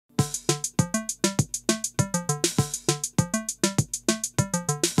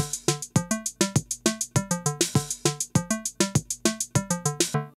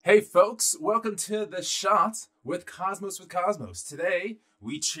Hey folks, welcome to The Shot with Cosmos. Today,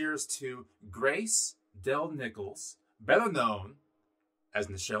 we cheers to Grace Del Nichols, better known as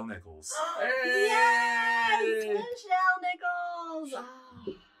Nichelle Nichols. Hey! Yes! Nichelle Nichols!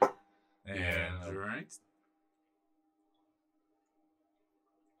 Oh. And, right.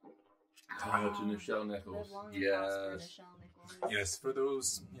 Title to Nichelle Nichols. Yes. Yes, for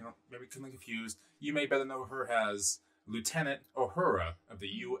those, maybe confused, you may better know her as Lieutenant Uhura of the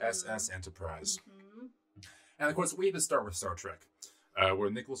USS Enterprise. And of course, we had to start with Star Trek,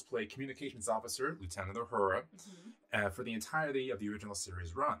 where Nichols played Communications Officer Lieutenant Uhura for the entirety of the original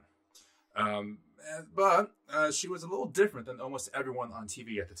series run. But she was a little different than almost everyone on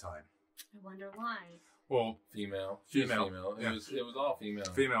TV at the time. I wonder why. Well, female. Female. It was all female.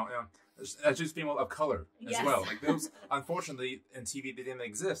 Female, yeah. She's female of color as well. Like those, unfortunately, in TV they didn't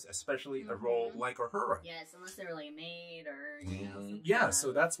exist, especially a role like Uhura. Yes, unless they were like a maid or yeah.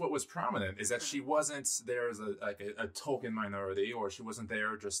 So that's what was prominent, is that she wasn't there as a token minority, or she wasn't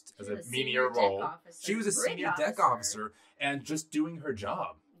there just as a menial role. She was a senior deck officer and just doing her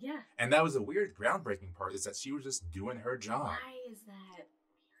job. Yeah. And that was a weird, groundbreaking part, is that she was just doing her job. Why is that?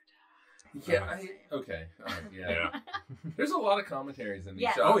 Yeah, yeah. There's a lot of commentaries in these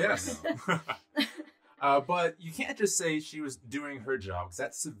shows. Oh, yes. But you can't just say she was doing her job, because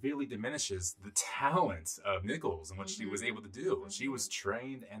that severely diminishes the talent of Nichols and what she was able to do. She was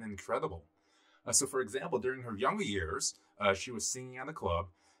trained and incredible. So, for example, during her younger years, she was singing at a club,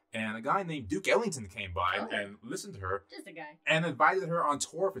 and a guy named Duke Ellington came by and listened to her. Just a guy. And invited her on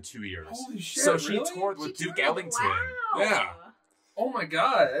tour for 2 years. Holy shit, so really? she toured with Duke Ellington. Wow. Yeah. Oh my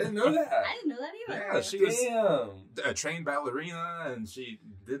god, I didn't know that. I didn't know that either. Yeah, she was a trained ballerina, and she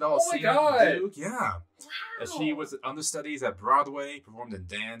did all singing with Duke. Yeah. Wow. And she was understudies at Broadway, performed in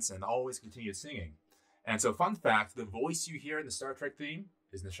dance, and always continued singing. And so, fun fact, the voice you hear in the Star Trek theme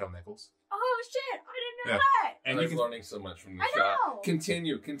is Nichelle Nichols. Oh shit, I didn't know that. And I'm learning so much from this I shot. know.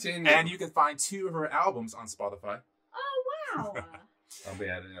 Continue. And you can find 2 of her albums on Spotify. Oh wow. I'll be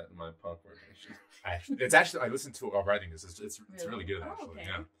adding that in my punk rotation. It's actually, I listened to it while writing this. It's really good, actually. Okay.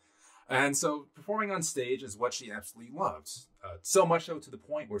 Yeah. And so, performing on stage is what she absolutely loved. So much so to the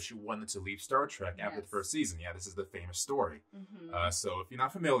point where she wanted to leave Star Trek after the first season. Yeah, this is the famous story. So, if you're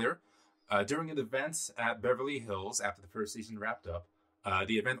not familiar, during an event at Beverly Hills after the first season wrapped up,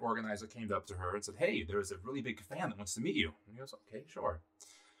 the event organizer came up to her and said, "Hey, there's a really big fan that wants to meet you." And he goes, "Okay, sure."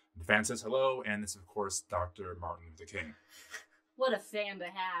 The fan says hello, and it's, of course, Dr. Martin Luther King. What a fan to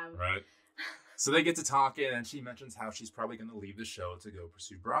have. Right. So they get to talking, and she mentions how she's probably going to leave the show to go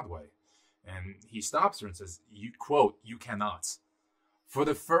pursue Broadway. And he stops her and says, "You cannot. For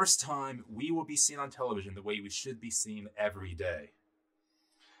the first time, we will be seen on television the way we should be seen every day."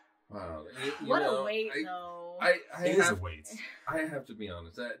 Wow. What a weight, though. It is a weight. I have to be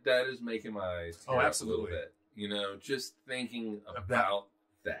honest. That is making my eyes tear up a little bit. Just thinking about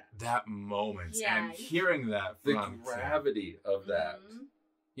that moment. Yeah. And hearing that from the gravity of that.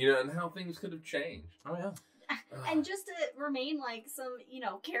 And how things could have changed. Oh, yeah. And just to remain like some,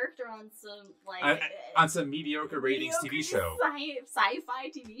 character on some like on some mediocre ratings TV show, sci-fi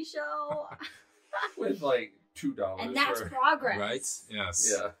TV show, with like $2, and that's progress, right?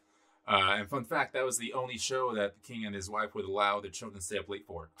 Yes. Yeah. And fun fact, that was the only show that the king and his wife would allow their children to stay up late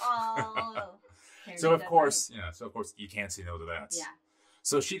for. Oh. So of course, you can't say no to that. Yeah.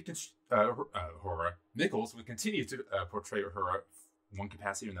 So Uhura Nichols would continue to portray Uhura, one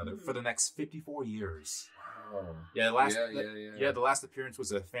capacity or another, for the next 54 years. Wow. The last appearance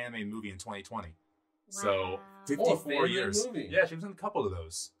was a fan-made movie in 2020. Wow. So 54 years. Movie. Yeah, she was in a couple of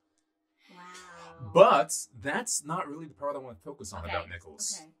those. Wow. But that's not really the part I want to focus on about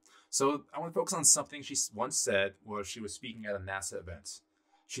Nichols. Okay. So I want to focus on something she once said while she was speaking at a NASA event.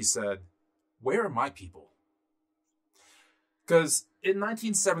 She said, "Where are my people?" Because in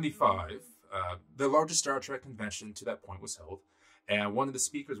 1975, the largest Star Trek convention to that point was held, and one of the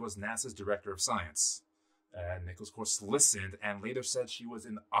speakers was NASA's director of science. And Nichols, of course, listened and later said she was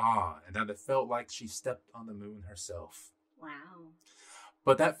in awe and that it felt like she stepped on the moon herself. Wow.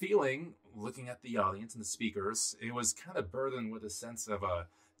 But that feeling, looking at the audience and the speakers, it was kind of burdened with a sense of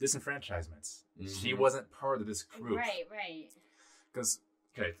disenfranchisement. She wasn't part of this group. Right. Because,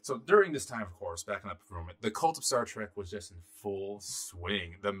 so during this time, of course, backing up for a moment, the cult of Star Trek was just in full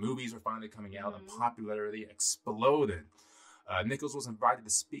swing. The movies were finally coming out and popularity exploded. Nichols was invited to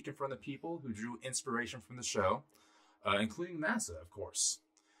speak in front of people who drew inspiration from the show, including NASA, of course.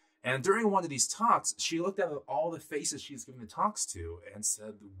 And during one of these talks, she looked at all the faces she's giving the talks to and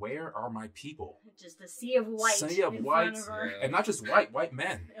said, "Where are my people?" Just a sea of white. Sea of white. And not just white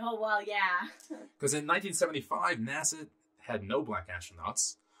men. Oh, well, yeah. Because in 1975, NASA had no black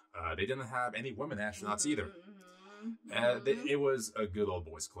astronauts. They didn't have any women astronauts either. It was a good old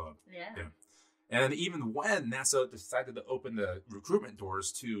boys club. Yeah. And even when NASA decided to open the recruitment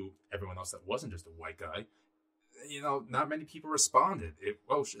doors to everyone else that wasn't just a white guy, not many people responded. It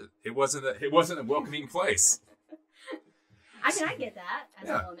wasn't a welcoming place. I get that as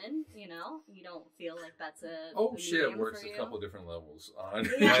a woman. You don't feel like that's a shit works a couple different levels on.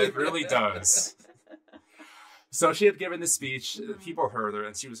 Yeah, it really does. So she had given this speech. People heard her,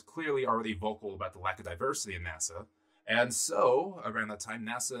 and she was clearly already vocal about the lack of diversity in NASA. And so, around that time,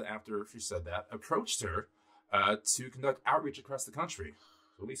 NASA, after she said that, approached her to conduct outreach across the country.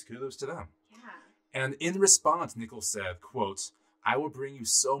 So at least kudos to them. Yeah. And in response, Nichols said, quote, "I will bring you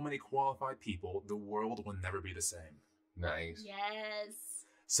so many qualified people, the world will never be the same." Nice. Yes.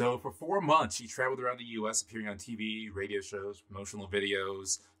 So for 4 months, she traveled around the U.S., appearing on TV, radio shows, promotional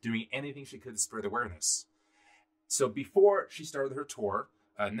videos, doing anything she could to spread awareness. So before she started her tour,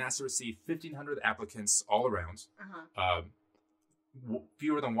 NASA received 1,500 applicants all around.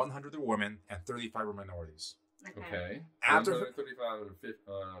 Fewer than 100 were women, and 35 were minorities. Okay. After 35 and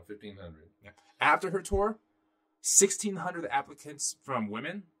 1,500. Yeah. After her tour, 1,600 applicants from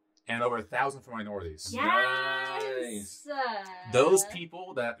women, and over 1,000 for minorities. Yes. Nice. Those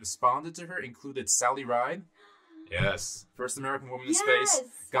people that responded to her included Sally Ride. Yes. First American woman in space.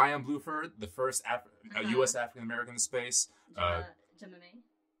 Guy on Bluford, the first U.S. African American in space. Jimmy.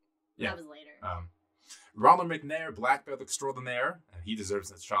 Yeah. That was later. Ronald McNair, black belt extraordinaire, and he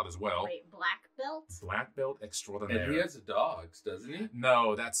deserves a shot as well. Wait, black belt? Black belt extraordinaire. And he has dogs, doesn't he?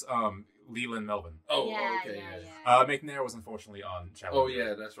 No, that's Leland Melvin. Oh, yeah, okay. Yeah. McNair was unfortunately on Challenge. Oh,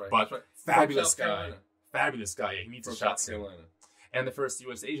 yeah, that's right. But that's right. fabulous guy. Fabulous guy. Yeah, he needs a shot soon. Carolina. And the first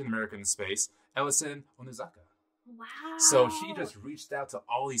U.S. Asian American in space, Ellison Onizaka. Wow. So she just reached out to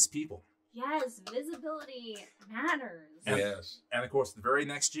all these people. Yes, visibility matters. Yes. And of course, the very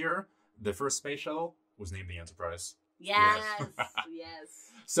next year, the first space shuttle was named the Enterprise. Yes, yes.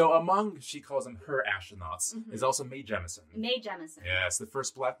 So among, she calls them her astronauts, is also Mae Jemison. Mae Jemison. Yes, the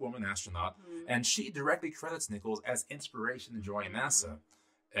first black woman astronaut. And she directly credits Nichols as inspiration to join NASA.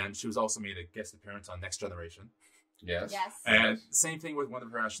 And she was also made a guest appearance on Next Generation. Yes. And same thing with one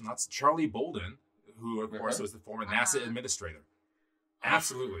of her astronauts, Charlie Bolden, who, of course, was the former NASA administrator.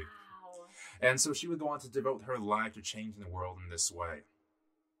 Absolutely. Wow. And so she would go on to devote her life to changing the world in this way.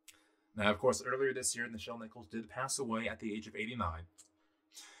 Now, of course, earlier this year, Nichelle Nichols did pass away at the age of 89.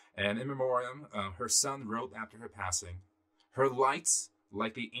 And in memoriam, her son wrote after her passing, "Her lights,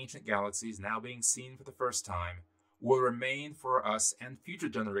 like the ancient galaxies now being seen for the first time, will remain for us and future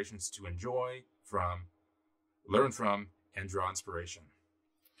generations to enjoy from, learn from, and draw inspiration."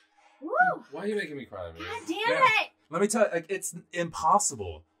 Woo! Why are you making me cry, man? God damn it! Let me tell you, it's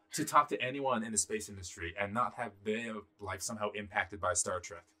impossible to talk to anyone in the space industry and not have their life somehow impacted by Star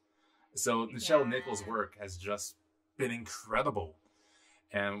Trek. So Nichelle Nichols' work has just been incredible.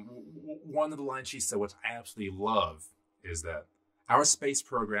 And one of the lines she said, which I absolutely love, is that our space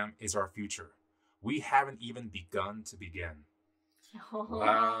program is our future. We haven't even begun to begin. Oh.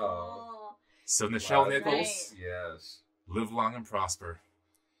 Wow. So Nichelle Nichols, right. Yes. Live long and prosper.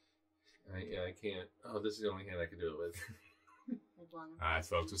 I can't. Oh, this is the only hand I can do it with. All right,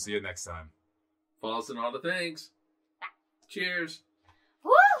 folks. We'll see you next time. Follow us on all the things. Cheers.